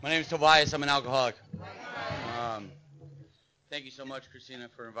My name is Tobias. I'm an alcoholic. Thank you so much, Christina,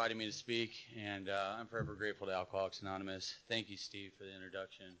 for inviting me to speak, and I'm forever grateful to Alcoholics Anonymous. Thank you, Steve, for the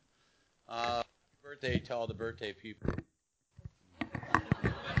introduction. Happy birthday to all the birthday people.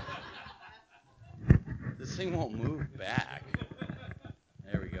 This thing won't move back.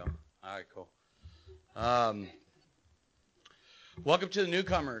 There we go. All right, cool. Welcome to the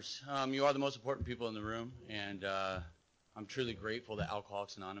newcomers. You are the most important people in the room, and I'm truly grateful that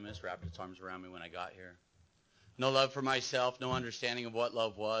Alcoholics Anonymous wrapped its arms around me when I got here. No love for myself, no understanding of what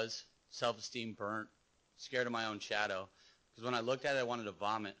love was, self-esteem burnt, scared of my own shadow. Because when I looked at it, I wanted to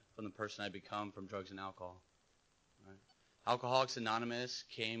vomit from the person I become from drugs and alcohol. Right? Alcoholics Anonymous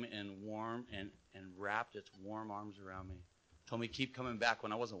came and wrapped its warm arms around me. Told me keep coming back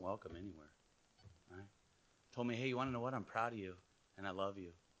when I wasn't welcome anywhere. Right? Told me, hey, you want to know what? I'm proud of you, and I love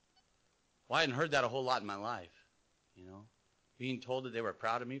you. Well, I hadn't heard that a whole lot in my life. You know, being told that they were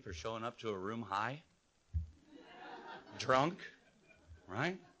proud of me for showing up to a room high, drunk,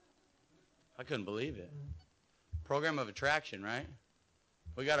 right? I couldn't believe it. Program of attraction, right?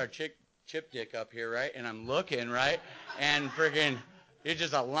 We got our chip dick up here, right? And I'm looking, right? And freaking, it's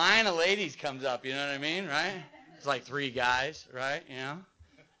just a line of ladies comes up, you know what I mean, right? It's like 3 guys, right? You know?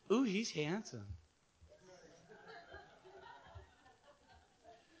 Ooh, he's handsome.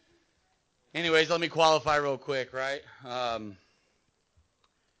 Anyways, let me qualify real quick, right? 10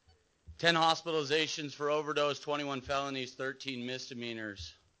 hospitalizations for overdose, 21 felonies, 13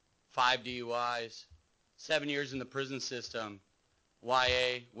 misdemeanors, 5 DUIs, 7 years in the prison system,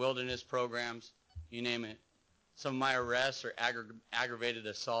 YA, wilderness programs, you name it. Some of my arrests are aggravated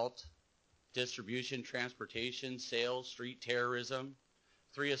assault, distribution, transportation, sales, street terrorism,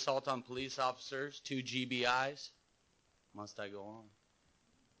 3 assault on police officers, 2 GBIs. Must I go on?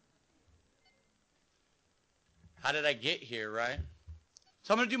 How did I get here, right?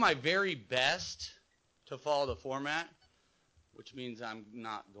 So I'm going to do my very best to follow the format, which means I'm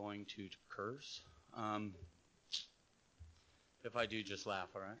not going to curse. If I do, just laugh,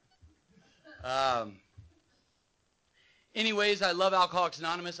 all right? Anyways, I love Alcoholics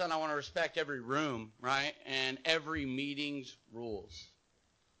Anonymous, and I want to respect every room, right, and every meeting's rules.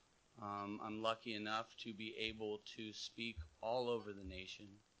 I'm lucky enough to be able to speak all over the nation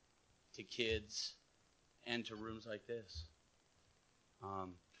to kids and to rooms like this.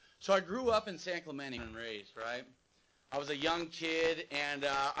 So I grew up in San Clemente and raised, right? I was a young kid, and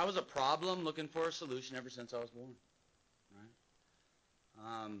I was a problem looking for a solution ever since I was born,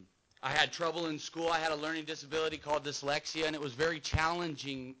 right? I had trouble in school. I had a learning disability called dyslexia, and it was very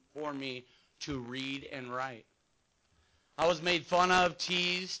challenging for me to read and write. I was made fun of,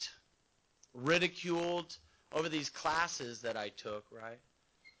 teased, ridiculed over these classes that I took, right?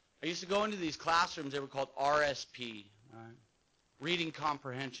 I used to go into these classrooms. They were called RSP, right? Reading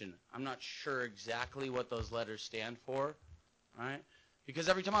comprehension. I'm not sure exactly what those letters stand for, right? Because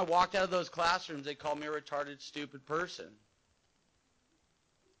every time I walked out of those classrooms, they called me a retarded, stupid person.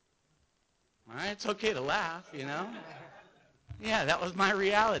 All right? It's okay to laugh, you know? Yeah, that was my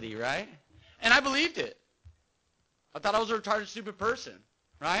reality, right? And I believed it. I thought I was a retarded, stupid person,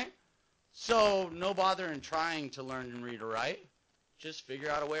 right? So no bother in trying to learn and read or write. Just figure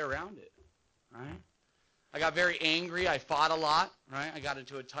out a way around it, right? I got very angry. I fought a lot, right? I got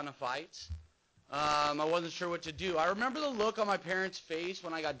into a ton of fights. I wasn't sure what to do. I remember the look on my parents' face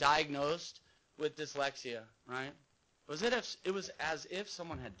when I got diagnosed with dyslexia, right? It was as if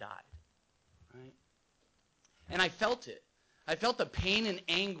someone had died, right? And I felt it. I felt the pain and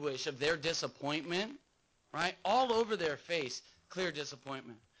anguish of their disappointment, right? All over their face, clear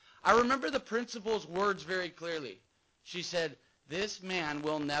disappointment. I remember the principal's words very clearly. She said, "This man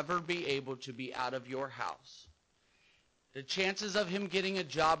will never be able to be out of your house. The chances of him getting a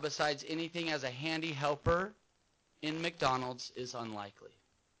job besides anything as a handy helper in McDonald's is unlikely."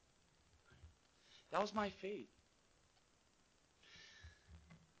 That was my fate.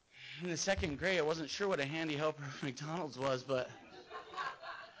 In the 2nd grade, I wasn't sure what a handy helper at McDonald's was, but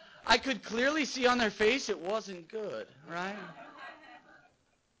I could clearly see on their face it wasn't good, right?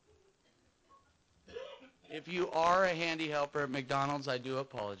 If you are a handy helper at McDonald's, I do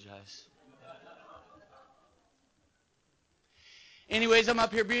apologize. Anyways, I'm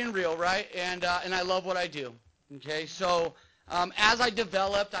up here being real, right? And I love what I do. Okay, so as I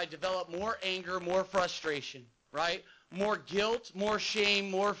developed more anger, more frustration, right? More guilt, more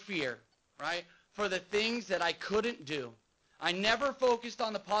shame, more fear, right? For the things that I couldn't do. I never focused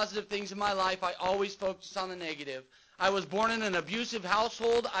on the positive things in my life. I always focused on the negative. I was born in an abusive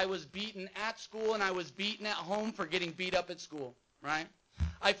household. I was beaten at school, and I was beaten at home for getting beat up at school, right?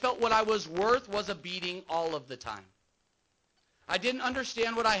 I felt what I was worth was a beating all of the time. I didn't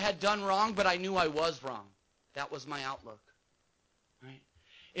understand what I had done wrong, but I knew I was wrong. That was my outlook. Right?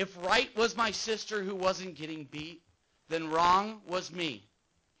 If right was my sister who wasn't getting beat, then wrong was me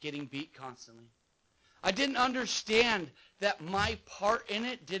getting beat constantly. I didn't understand that my part in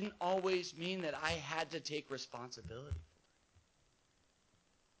it didn't always mean that I had to take responsibility.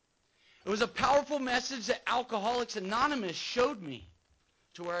 It was a powerful message that Alcoholics Anonymous showed me,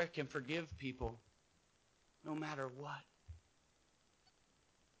 to where I can forgive people no matter what.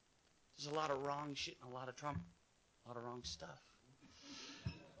 There's a lot of wrong shit and a lot of trauma, a lot of wrong stuff.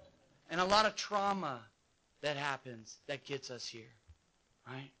 And a lot of trauma that happens that gets us here,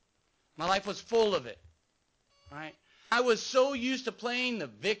 right? My life was full of it, right? I was so used to playing the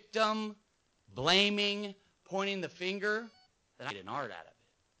victim, blaming, pointing the finger, that I made an art out of it.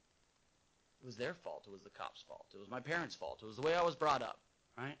 It was their fault. It was the cop's fault. It was my parents' fault. It was the way I was brought up,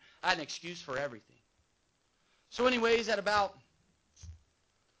 right? I had an excuse for everything. So anyways, at about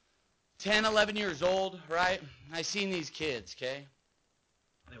 10, 11 years old, right, I seen these kids, okay?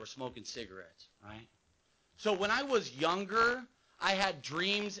 They were smoking cigarettes, right? So when I was younger, I had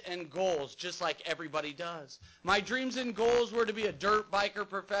dreams and goals just like everybody does. My dreams and goals were to be a dirt biker,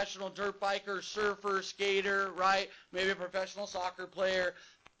 professional dirt biker, surfer, skater, right? Maybe a professional soccer player,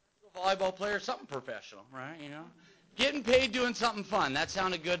 volleyball player, something professional, right? You know, getting paid doing something fun. That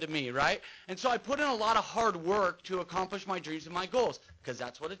sounded good to me, right? And so I put in a lot of hard work to accomplish my dreams and my goals, because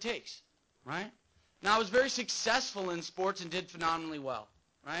that's what it takes, right? Now, I was very successful in sports and did phenomenally well,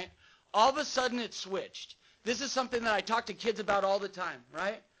 right? All of a sudden, it switched. This is something that I talk to kids about all the time,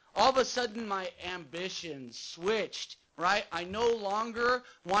 right? All of a sudden, my ambitions switched, right? I no longer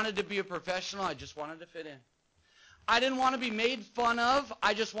wanted to be a professional. I just wanted to fit in. I didn't want to be made fun of.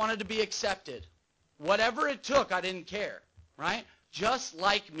 I just wanted to be accepted. Whatever it took, I didn't care, right? Just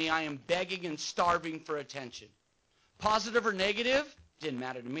like me, I am begging and starving for attention. Positive or negative, didn't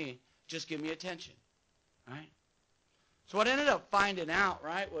matter to me. Just give me attention, right? So what I ended up finding out,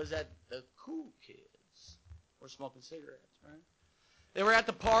 right, was that the cool kids were smoking cigarettes, right? They were at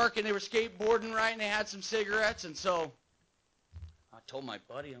the park, and they were skateboarding, right, and they had some cigarettes. And so I told my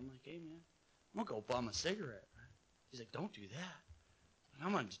buddy, I'm like, hey, man, I'm going to go bum a cigarette. He's like, don't do that.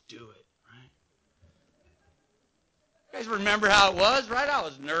 I'm going to do it, right? You guys remember how it was, right? I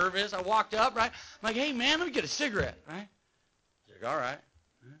was nervous. I walked up, right? I'm like, hey, man, let me get a cigarette, right? He's like, all right.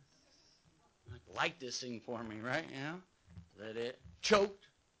 I'm like, light this thing for me, right? You know? Lit it. Choked.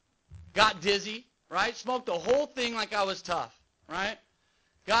 Got dizzy, right? Smoked the whole thing like I was tough, right?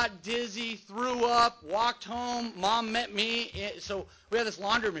 Got dizzy, threw up, walked home. Mom met me. So we had this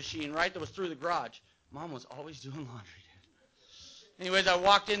laundry machine, right, that was through the garage. Mom was always doing laundry, dude. Anyways, I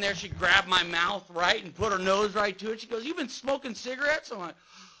walked in there. She grabbed my mouth, right, and put her nose right to it. She goes, you been smoking cigarettes? I'm like,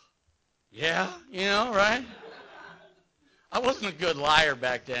 yeah, you know, right? I wasn't a good liar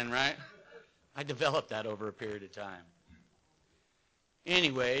back then, right? I developed that over a period of time.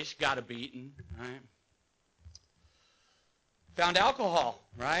 Anyways, got a beating, right? Found alcohol,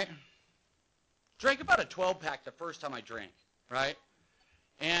 right? Drank about a 12-pack the first time I drank, right?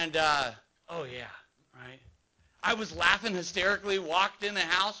 And, oh, yeah. Right? I was laughing hysterically, walked in the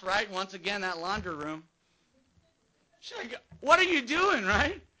house, right? Once again, that laundry room. She's like, what are you doing,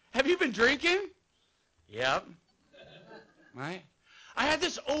 right? Have you been drinking? Yep. Right? I had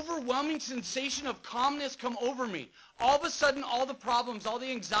this overwhelming sensation of calmness come over me. All of a sudden, all the problems, all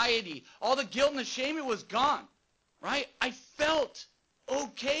the anxiety, all the guilt and the shame, it was gone. Right? I felt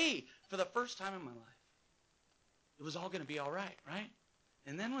okay for the first time in my life. It was all going to be all right, right?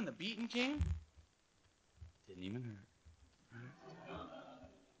 And then when the beating came, didn't even hurt. Right?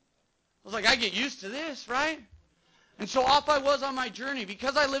 I was like, I get used to this, right? And so off I was on my journey.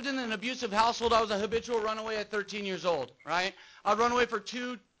 Because I lived in an abusive household, I was a habitual runaway at 13 years old, right? I'd run away for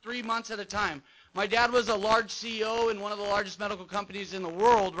 2-3 months at a time. My dad was a large CEO in one of the largest medical companies in the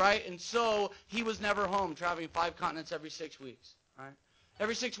world, right? And so he was never home, traveling 5 continents every 6 weeks, right?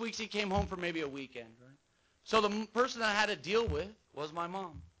 Every 6 weeks he came home for maybe a weekend, right? So the person that I had to deal with was my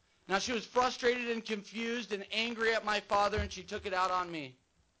mom. Now, she was frustrated and confused and angry at my father, and she took it out on me.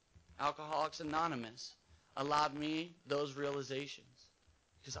 Alcoholics Anonymous allowed me those realizations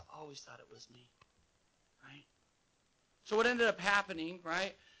because I always thought it was me, right? So what ended up happening,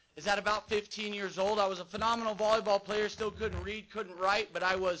 right, is at about 15 years old, I was a phenomenal volleyball player, still couldn't read, couldn't write, but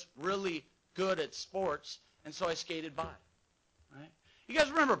I was really good at sports, and so I skated by, right? You guys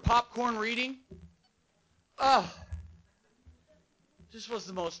remember popcorn reading? Oh, this was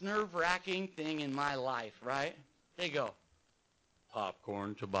the most nerve-wracking thing in my life, right? There you go.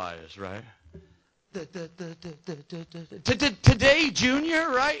 Popcorn Tobias, right? Today, Junior,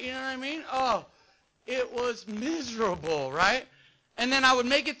 right? You know what I mean? Oh, it was miserable, right? And then I would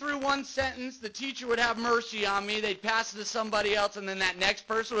make it through one sentence. The teacher would have mercy on me. They'd pass it to somebody else, and then that next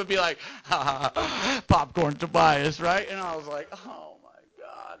person would be like, ha, ha, ha, popcorn Tobias, right? And I was like, oh, my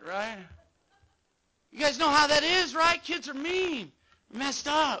God, right? You guys know how that is, right? Kids are mean, messed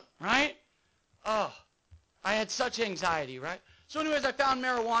up, right? Oh, I had such anxiety, right? So anyways, I found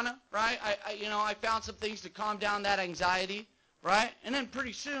marijuana, right? I found some things to calm down that anxiety, right? And then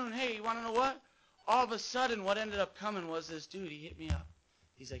pretty soon, hey, you want to know what? All of a sudden, what ended up coming was this dude. He hit me up.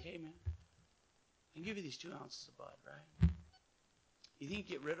 He's like, hey, man, I can give you these 2 ounces of bud, right? You think you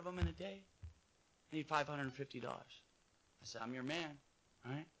can get rid of them in a day? I need $550. I said, I'm your man,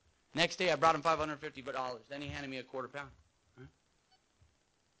 right? Next day, I brought him $550. Then he handed me a quarter pound. Right?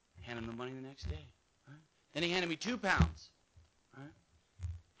 Handed him the money the next day. Right? Then he handed me 2 pounds. Right?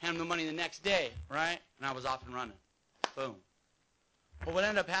 Handed him the money the next day, right? And I was off and running. Boom. But what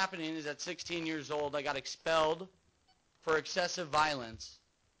ended up happening is at 16 years old, I got expelled for excessive violence.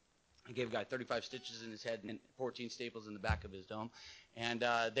 I gave a guy 35 stitches in his head and 14 staples in the back of his dome. And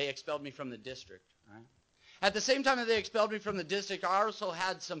they expelled me from the district, right? At the same time that they expelled me from the district, I also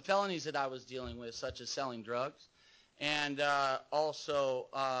had some felonies that I was dealing with, such as selling drugs and also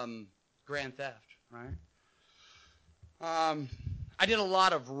grand theft, right? I did a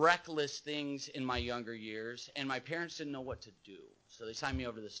lot of reckless things in my younger years, and my parents didn't know what to do, so they signed me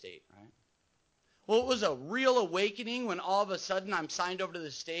over to the state, right? Well, it was a real awakening when all of a sudden I'm signed over to the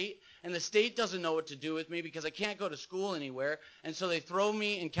state, and the state doesn't know what to do with me because I can't go to school anywhere, and so they throw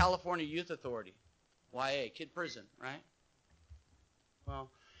me in California Youth Authority. YA, kid prison, right? Well,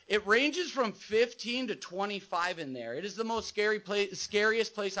 it ranges from 15 to 25 in there. It is the most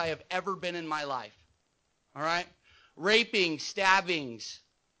scariest place I have ever been in my life. All right? Raping, stabbings,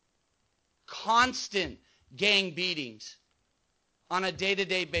 constant gang beatings on a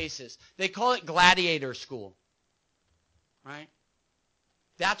day-to-day basis. They call it gladiator school. Right?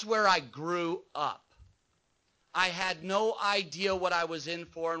 That's where I grew up. I had no idea what I was in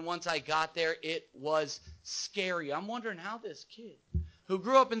for, and once I got there, it was scary. I'm wondering how this kid, who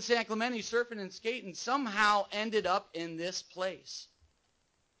grew up in San Clemente surfing and skating, somehow ended up in this place.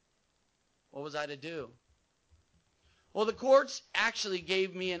 What was I to do? Well, the courts actually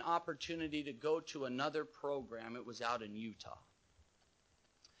gave me an opportunity to go to another program. It was out in Utah.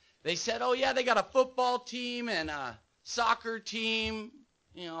 They said, oh, yeah, they got a football team and a soccer team,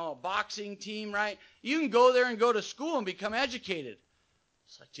 a boxing team, right? You can go there and go to school and become educated.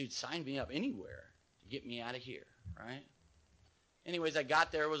 It's like, dude, sign me up anywhere to get me out of here, right? Anyways, I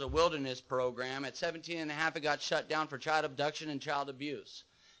got there. It was a wilderness program. At 17 and a half, it got shut down for child abduction and child abuse.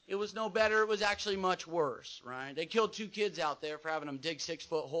 It was no better. It was actually much worse, right? They killed 2 kids out there for having them dig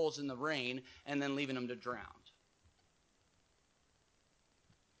 6-foot holes in the rain and then leaving them to drown.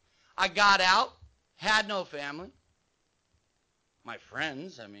 I got out, had no family. My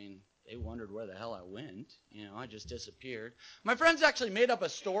friends, they wondered where the hell I went. I just disappeared. My friends actually made up a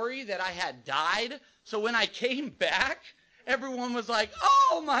story that I had died. So when I came back, everyone was like,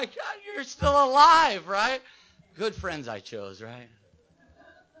 oh, my God, you're still alive, right? Good friends I chose, right?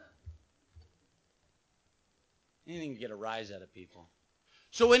 Anything to get a rise out of people.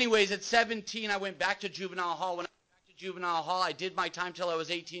 So anyways, at 17, I went back to juvenile hall. When I went back to juvenile hall, I did my time till I was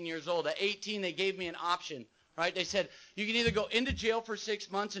 18 years old. At 18, they gave me an option. Right? They said, you can either go into jail for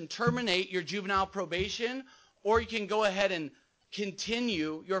 6 months and terminate your juvenile probation, or you can go ahead and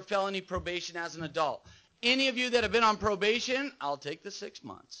continue your felony probation as an adult. Any of you that have been on probation, I'll take the 6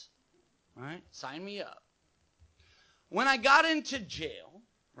 months. Right? Sign me up. When I got into jail,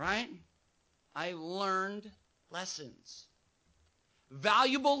 right, I learned lessons.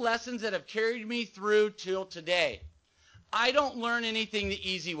 Valuable lessons that have carried me through till today. I don't learn anything the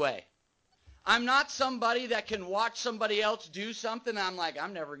easy way. I'm not somebody that can watch somebody else do something. I'm like,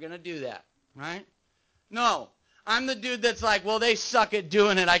 I'm never going to do that, right? No, I'm the dude that's like, well, they suck at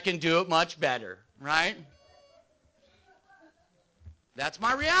doing it. I can do it much better, right? That's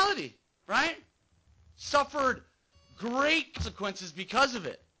my reality, right? Suffered great consequences because of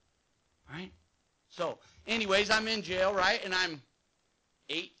it, right? So, anyways, I'm in jail, right? And I'm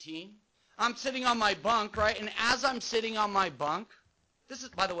 18. I'm sitting on my bunk, right? And as I'm sitting on my bunk,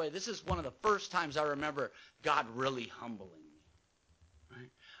 by the way, this is one of the first times I remember God really humbling me. Right?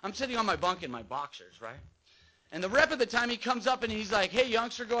 I'm sitting on my bunk in my boxers, right? And the rep at the time, he comes up and he's like, hey,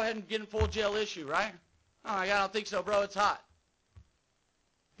 youngster, go ahead and get in full jail issue, right? Oh, my God, I don't think so, bro. It's hot.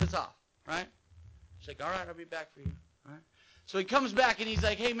 It's off, right? He's like, all right, I'll be back for you, right? So he comes back and he's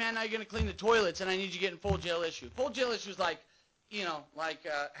like, hey, man, now you're going to clean the toilets and I need you to get in full jail issue. Full jail issue is like,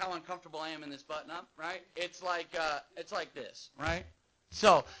 how uncomfortable I am in this button up, right? It's like this, right?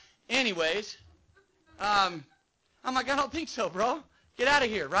 So, anyways, I'm like, I don't think so, bro. Get out of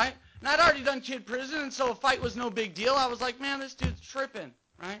here, right? And I'd already done kid prison, and so a fight was no big deal. I was like, man, this dude's tripping,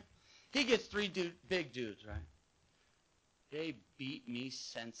 right? He gets three big dudes, right? They beat me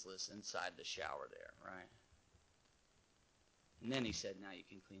senseless inside the shower there, right? And then he said, now you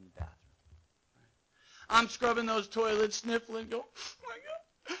can clean the bathroom. Right? I'm scrubbing those toilets, sniffling, go, oh my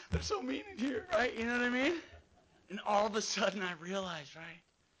God, they're so mean in here, right? You know what I mean? And all of a sudden I realized, right,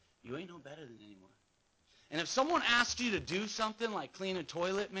 you ain't no better than anyone. And if someone asks you to do something like clean a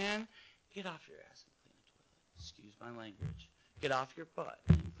toilet, man, get off your ass and clean a toilet. Excuse my language. Get off your butt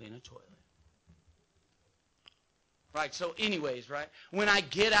and clean a toilet. Right, so anyways, right, when I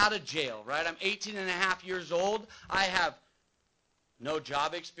get out of jail, right, I'm 18 and a half years old. I have no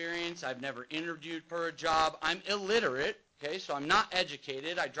job experience. I've never interviewed for a job. I'm illiterate, okay, so I'm not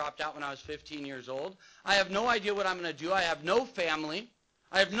educated. I dropped out when I was 15 years old. I have no idea what I'm going to do. I have no family.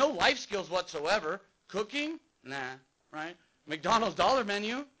 I have no life skills whatsoever. Cooking? Nah, right? McDonald's dollar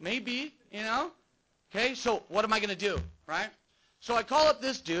menu? Maybe, you know? Okay, so what am I going to do, right? So I call up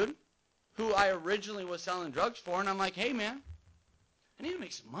this dude who I originally was selling drugs for, and I'm like, hey, man, I need to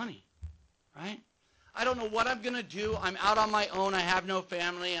make some money, right? I don't know what I'm going to do. I'm out on my own. I have no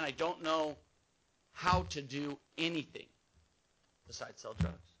family, and I don't know how to do anything besides sell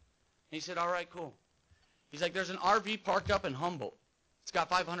drugs. And he said, all right, cool. He's like, there's an RV parked up in Humboldt. It's got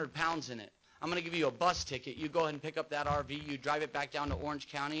 500 pounds in it. I'm going to give you a bus ticket. You go ahead and pick up that RV. You drive it back down to Orange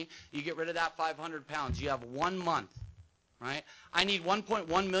County. You get rid of that 500 pounds. You have 1 month, right? I need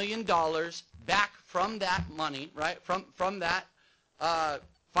 $1.1 million back from that money, right, from that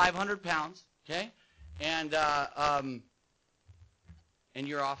 500 pounds, okay? And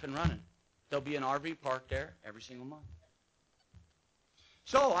you're off and running. There'll be an RV parked there every single month.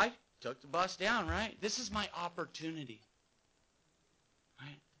 So I took the bus down, right? This is my opportunity,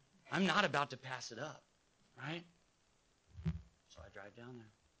 right? I'm not about to pass it up, right? So I drive down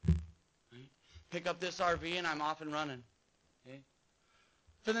there, right? Pick up this RV, and I'm off and running, okay?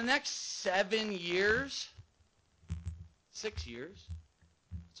 For the next 7 years, 6 years,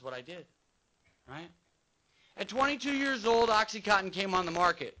 that's what I did, right? At 22 years old, OxyContin came on the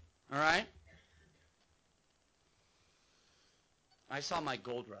market, all right? I saw my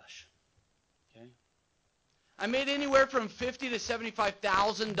gold rush, okay? I made anywhere from $50,000 to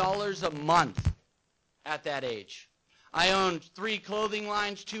 $75,000 a month at that age. I owned 3 clothing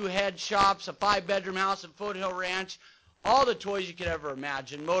lines, 2 head shops, a 5-bedroom house, a foothill ranch, all the toys you could ever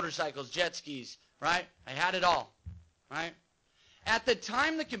imagine, motorcycles, jet skis, right? I had it all, right? At the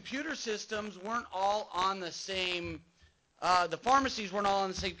time, the computer systems weren't all on the same, the pharmacies weren't all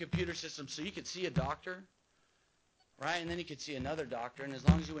on the same computer system, so you could see a doctor, right, and then you could see another doctor, and as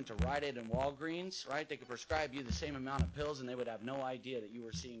long as you went to Rite Aid and Walgreens, right, they could prescribe you the same amount of pills, and they would have no idea that you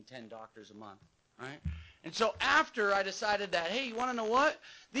were seeing 10 doctors a month, right? And so after I decided that, hey, you want to know what?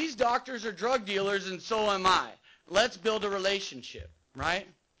 These doctors are drug dealers, and so am I. Let's build a relationship, right?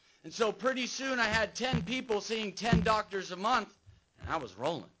 And so pretty soon I had 10 people seeing 10 doctors a month, and I was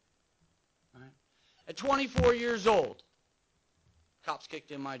rolling, right? At 24 years old, cops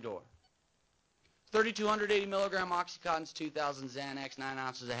kicked in my door. 3,280 milligram Oxycontins, 2,000 Xanax, 9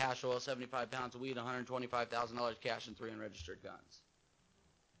 ounces of hash oil, 75 pounds of weed, $125,000 cash, and 3 unregistered guns.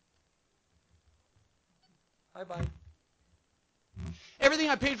 Bye-bye. Everything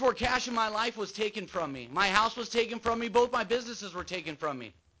I paid for cash in my life was taken from me. My house was taken from me. Both my businesses were taken from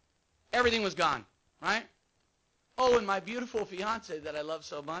me. Everything was gone, right? Oh, and my beautiful fiance that I love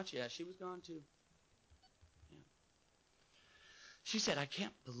so much, yeah, she was gone too. Yeah. She said, I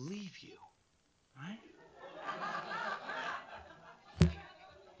can't believe you. Right?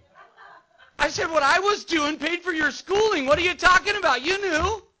 I said, what I was doing paid for your schooling. What are you talking about? You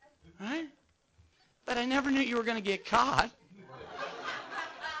knew. Right? But I never knew you were going to get caught.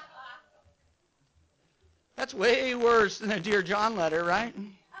 That's way worse than a Dear John letter, right?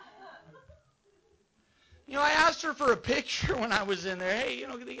 You know, I asked her for a picture when I was in there. Hey, you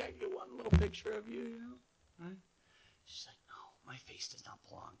know, can I get one little picture of you, you know? Right? She's like, no, my face does not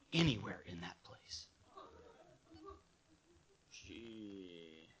belong anywhere in that place.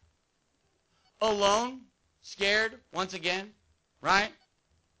 Alone, scared, once again, right?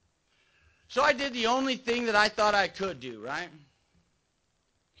 So I did the only thing that I thought I could do, right?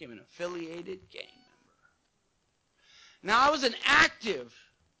 Became an affiliated gang member. Now, I was an active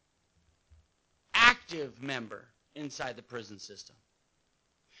member inside the prison system.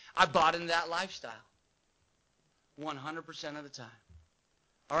 I bought into that lifestyle 100% of the time.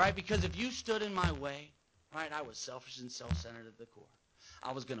 All right? Because if you stood in my way, right, I was selfish and self-centered at the core.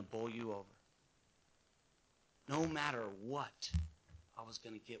 I was going to bowl you over. No matter what, I was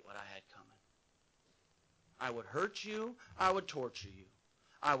going to get what I had coming. I would hurt you. I would torture you.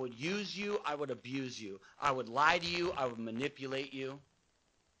 I would use you. I would abuse you. I would lie to you. I would manipulate you. That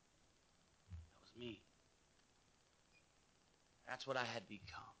was me. That's what I had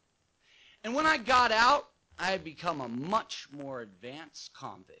become. And when I got out, I had become a much more advanced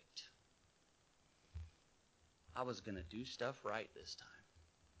convict. I was going to do stuff right this time.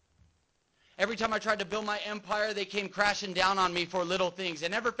 Every time I tried to build my empire, they came crashing down on me for little things. They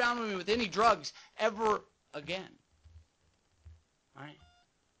never found me with any drugs ever again. Right?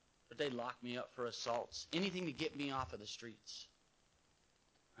 But they locked me up for assaults. Anything to get me off of the streets.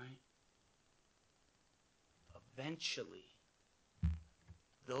 Right? Eventually,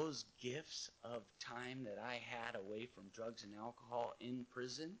 those gifts of time that I had away from drugs and alcohol in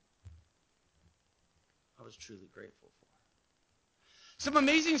prison, I was truly grateful for. Some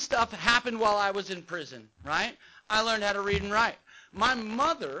amazing stuff happened while I was in prison, right? I learned how to read and write. My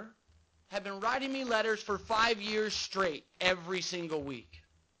mother had been writing me letters for 5 years straight, every single week.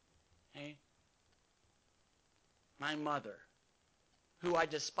 Okay? My mother, who I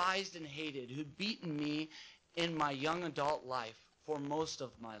despised and hated, who'd beaten me in my young adult life for most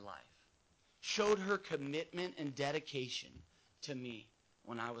of my life, showed her commitment and dedication to me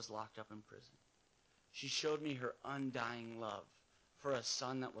when I was locked up in prison. She showed me her undying love for a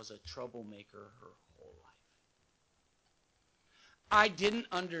son that was a troublemaker her whole life. I didn't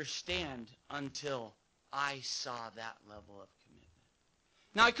understand until I saw that level of commitment.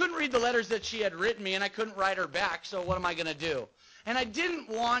 Now, I couldn't read the letters that she had written me, and I couldn't write her back, so what am I going to do? And I didn't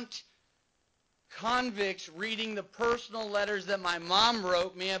want convicts reading the personal letters that my mom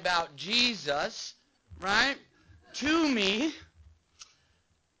wrote me about Jesus, right, to me,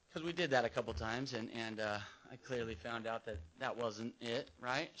 because we did that a couple times, and I clearly found out that that wasn't it,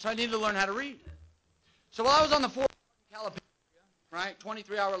 right? So I needed to learn how to read. So while I was on the Calipatria, right,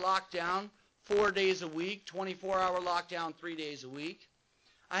 23-hour lockdown, 4 days a week, 24-hour lockdown, 3 days a week,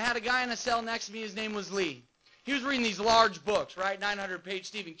 I had a guy in a cell next to me. His name was Lee. He was reading these large books, right, 900-page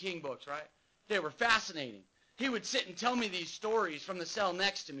Stephen King books, right? They were fascinating. He would sit and tell me these stories from the cell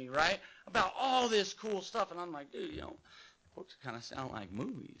next to me, right, about all this cool stuff. And I'm like, dude, you know, books kind of sound like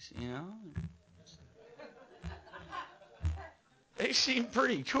movies, you know? They seem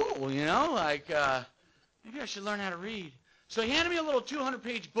pretty cool, you know? Like, maybe I should learn how to read. So he handed me a little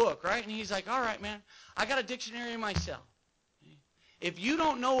 200-page book, right? And he's like, all right, man, I got a dictionary in my cell. If you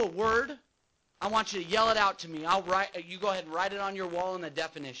don't know a word, I want you to yell it out to me. You go ahead and write it on your wall in the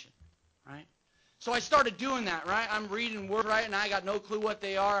definition, right? So I started doing that, right? I'm reading words, right, and I got no clue what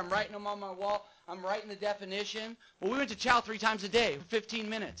they are. I'm writing them on my wall. I'm writing the definition. Well, we went to chow 3 times a day for 15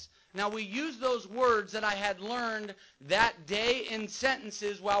 minutes. Now, we used those words that I had learned that day in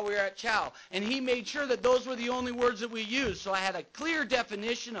sentences while we were at chow, and he made sure that those were the only words that we used, so I had a clear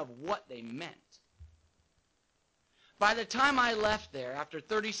definition of what they meant. By the time I left there, after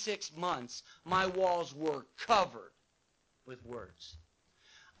 36 months, my walls were covered with words.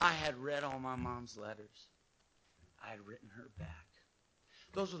 I had read all my mom's letters. I had written her back.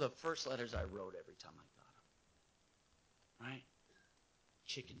 Those were the first letters I wrote every time I got them. Right?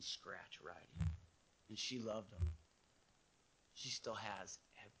 Chicken scratch writing. And she loved them. She still has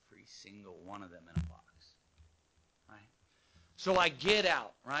every single one of them in a box. Right? So I get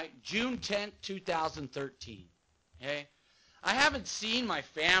out, right? June 10th, 2013. Okay? I haven't seen my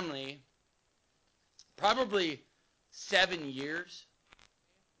family probably 7 years.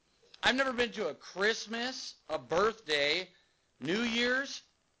 I've never been to a Christmas, a birthday, New Year's,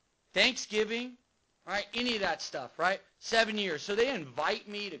 Thanksgiving, right? Any of that stuff, right? 7 years. So they invite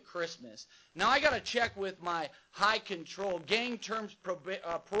me to Christmas. Now I got to check with my high control gang terms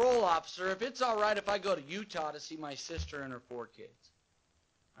parole officer if it's all right if I go to Utah to see my sister and her 4 kids.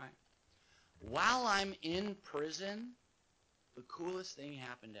 Right? While I'm in prison, the coolest thing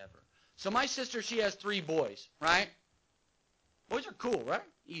happened ever. So my sister, she has 3 boys, right? Boys are cool, right?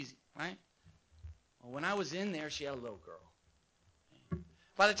 Easy, right? Well, when I was in there, she had a little girl.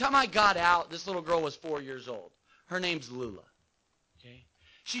 By the time I got out, this little girl was 4 years old. Her name's Lula. Okay?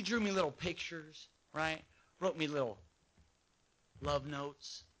 She drew me little pictures, right? Wrote me little love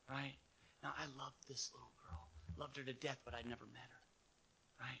notes, right? Now, I loved this little girl. Loved her to death, but I'd never met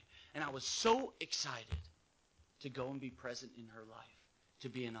her, right? And I was so excited to go and be present in her life, to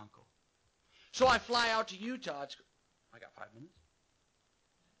be an uncle. So I fly out to Utah. I got 5 minutes.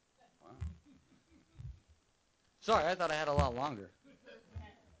 Wow. Sorry, I thought I had a lot longer.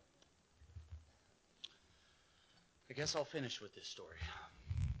 I guess I'll finish with this story.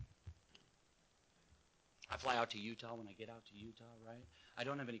 I fly out to Utah. When I get out to Utah, right, I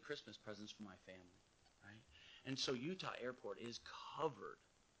don't have any Christmas presents for my family, right? And so Utah Airport is covered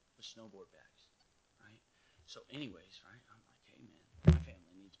with snowboard bags, right? So anyways, right, I'm like, hey, man, my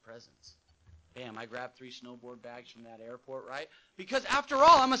family needs presents. Bam, I grabbed 3 snowboard bags from that airport, right? Because after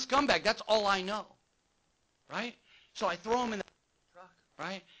all, I'm a scumbag. That's all I know, right? So I throw them in the truck,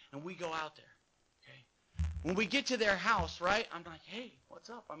 right? And we go out there, okay? When we get to their house, right, I'm like, hey, what's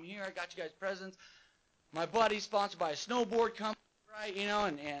up? I'm here. I got you guys presents. My buddy's sponsored by a snowboard company, right, you know,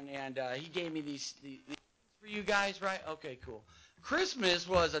 and he gave me these things for you guys, right? Okay, cool. Christmas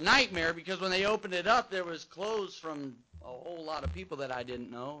was a nightmare because when they opened it up, there was clothes from a whole lot of people that I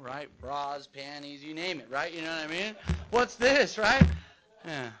didn't know, right? Bras, panties, you name it, right? You know what I mean? What's this, right?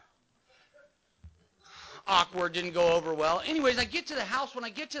 Yeah. Awkward, didn't go over well. Anyways, I get to the house. When I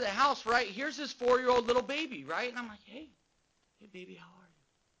get to the house, right, here's this 4-year-old little baby, right? And I'm like, hey, baby, how are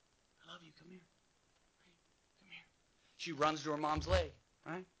you? I love you. Come here. Right? Come here. She runs to her mom's leg,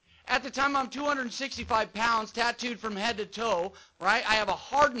 right? At the time, I'm 265 pounds, tattooed from head to toe, right? I have a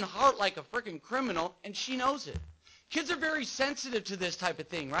hardened heart like a freaking criminal, and she knows it. Kids are very sensitive to this type of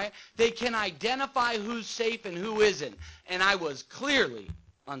thing, right? They can identify who's safe and who isn't, and I was clearly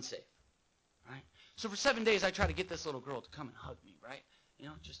unsafe, right? So for 7 days, I tried to get this little girl to come and hug me, right? You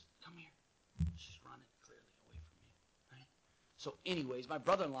know, just come here. She's running clearly away from me, right? So anyways, my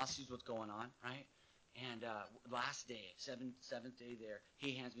brother-in-law sees what's going on, right? And last day, seventh day there,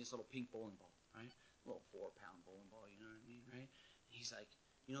 he hands me this little pink bowling ball, right? A little 4-pound bowling ball, you know what I mean, right? He's like,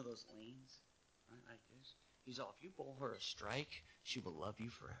 you know those lanes, right, like this? He's all, if you bowl her a strike, she will love you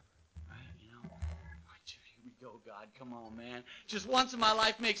forever, right? You know? I'm like, dude, here we go, God, come on, man. Just once in my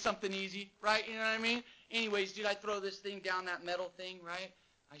life, make something easy, right? You know what I mean? Anyways, dude, I throw this thing down, that metal thing, right?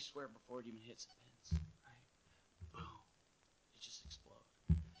 I swear before it even hits the fence, right? Boom. It just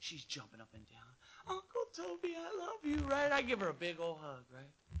exploded. She's jumping up and down. Uncle Toby, I love you, right? I give her a big old hug, right?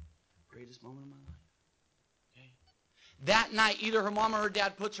 Greatest moment of my life. Okay. That night, either her mom or her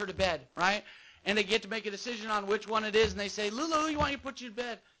dad puts her to bed, right? And they get to make a decision on which one it is, and they say, Lulu, you want you to put you to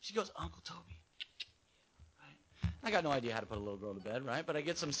bed? She goes, Uncle Toby. Right? I got no idea how to put a little girl to bed, right? But I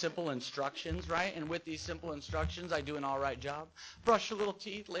get some simple instructions, right? And with these simple instructions, I do an all right job. Brush her little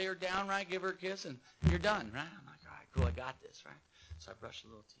teeth, lay her down, right? Give her a kiss, and you're done, right? I'm like, all right, cool, I got this, right? So I brush her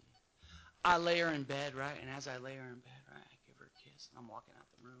little teeth. I lay her in bed, right? And as I lay her in bed, right, I give her a kiss, and I'm walking out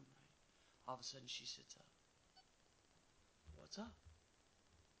the room, right? All of a sudden, she sits up. What's up?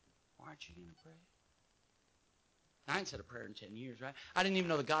 Why aren't you going to pray? I hadn't said a prayer in 10 years, right? I didn't even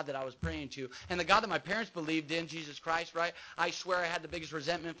know the God that I was praying to. And the God that my parents believed in, Jesus Christ, right? I swear I had the biggest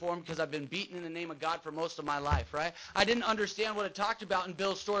resentment for him because I've been beaten in the name of God for most of my life, right? I didn't understand what it talked about in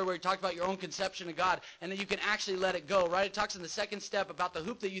Bill's story where he talked about your own conception of God and that you can actually let it go, right? It talks in the second step about the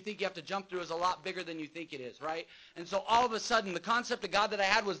hoop that you think you have to jump through is a lot bigger than you think it is, right? And so all of a sudden, the concept of God that I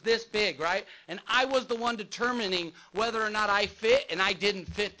had was this big, right? And I was the one determining whether or not I fit, and I didn't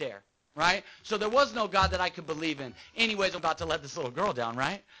fit there. Right? So there was no God that I could believe in. Anyways, I'm about to let this little girl down,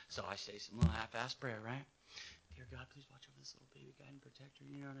 right? So I say some little half-assed prayer, right? Dear God, please watch over this little baby, guide and protect her.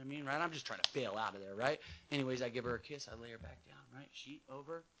 You know what I mean, right? I'm just trying to bail out of there, right? Anyways, I give her a kiss. I lay her back down, right? Sheet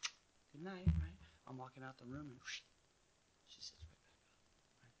over. Good night, right? I'm walking out the room, and she sits right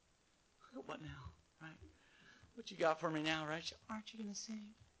back up. Right? What now, right? What you got for me now, right? Aren't you going to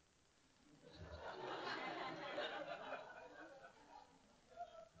sing?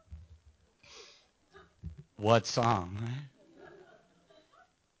 What song, right?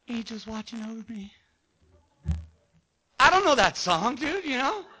 Angels watching over me. I don't know that song, dude, you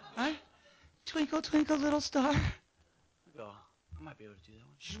know, right? Twinkle, twinkle, little star. I go, I might be able to do that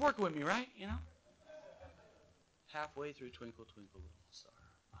one. She's working with me, right, you know? Halfway through Twinkle, twinkle, little star,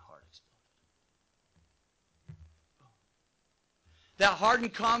 my heart exploded. Boom. That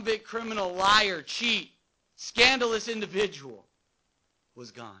hardened convict, criminal, liar, cheat, scandalous individual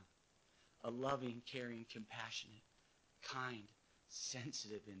was gone. A loving, caring, compassionate, kind,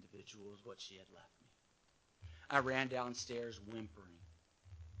 sensitive individual is what she had left me. I ran downstairs whimpering.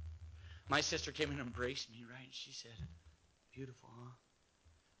 My sister came and embraced me, right? And she said, beautiful, huh?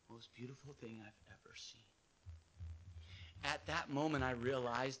 Most beautiful thing I've ever seen. At that moment, I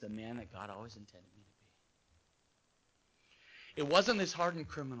realized the man that God always intended me to be. It wasn't this hardened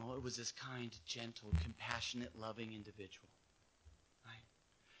criminal. It was this kind, gentle, compassionate, loving individual. Right?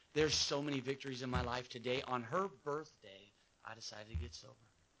 There's so many victories in my life today. On her birthday, I decided to get sober.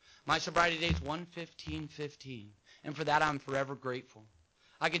 My sobriety date's 1/15/15, and for that I'm forever grateful.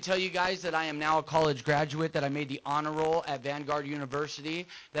 I can tell you guys that I am now a college graduate, that I made the honor roll at Vanguard University,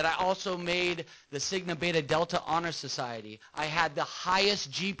 that I also made the Sigma Beta Delta Honor Society. I had the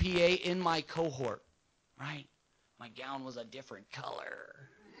highest GPA in my cohort, right? My gown was a different color.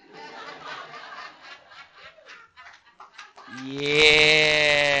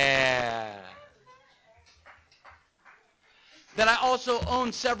 Yeah. that I also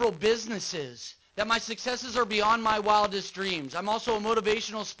own several businesses, that my successes are beyond my wildest dreams. I'm also a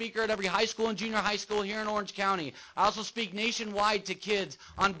motivational speaker at every high school and junior high school here in Orange County. I also speak nationwide to kids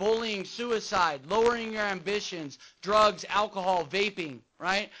on bullying, suicide, lowering your ambitions, drugs, alcohol, vaping,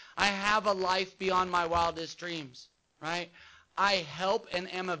 right? I have a life beyond my wildest dreams, right? I help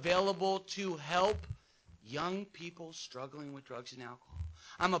and am available to help young people struggling with drugs and alcohol.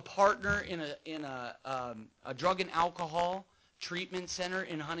 I'm a partner in a drug and alcohol treatment center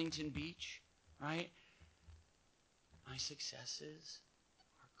in Huntington Beach, right? My successes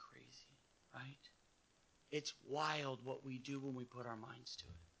are crazy, right? It's wild what we do when we put our minds to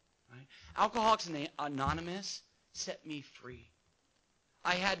it, right? Alcoholics Anonymous set me free.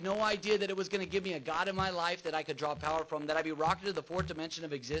 I had no idea that it was going to give me a God in my life that I could draw power from, that I'd be rocketed to the fourth dimension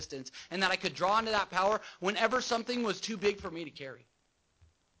of existence, and that I could draw into that power whenever something was too big for me to carry.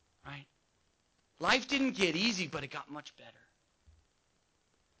 Right? Life didn't get easy, but it got much better.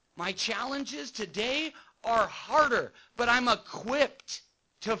 My challenges today are harder, but I'm equipped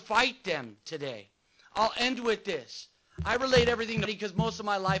to fight them today. I'll end with this. I relate everything to me because most of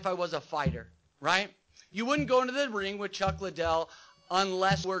my life I was a fighter, right? You wouldn't go into the ring with Chuck Liddell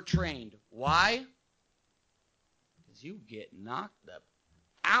unless we're trained. Why? Because you get knocked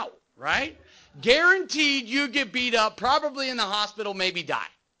out, right? Guaranteed you get beat up, probably in the hospital, maybe die.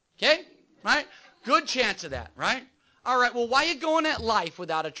 Okay? Right? Good chance of that, right? All right, well, why are you going at life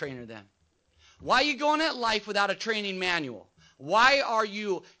without a trainer then? Why are you going at life without a training manual? Why are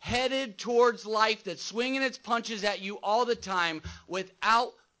you headed towards life that's swinging its punches at you all the time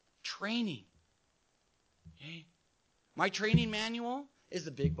without training? Okay? My training manual is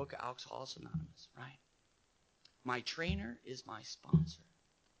the Big Book of Alcoholics Anonymous, right? My trainer is my sponsor,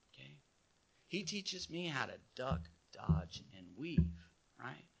 okay? He teaches me how to duck, dodge, and weave,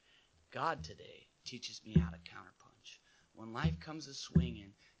 right? God today teaches me how to counterpunch. When life comes a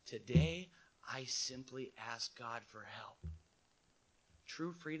swinging, today I simply ask God for help.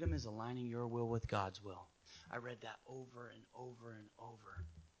 True freedom is aligning your will with God's will. I read that over and over and over.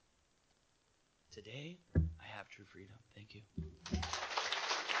 Today, I have true freedom. Thank you.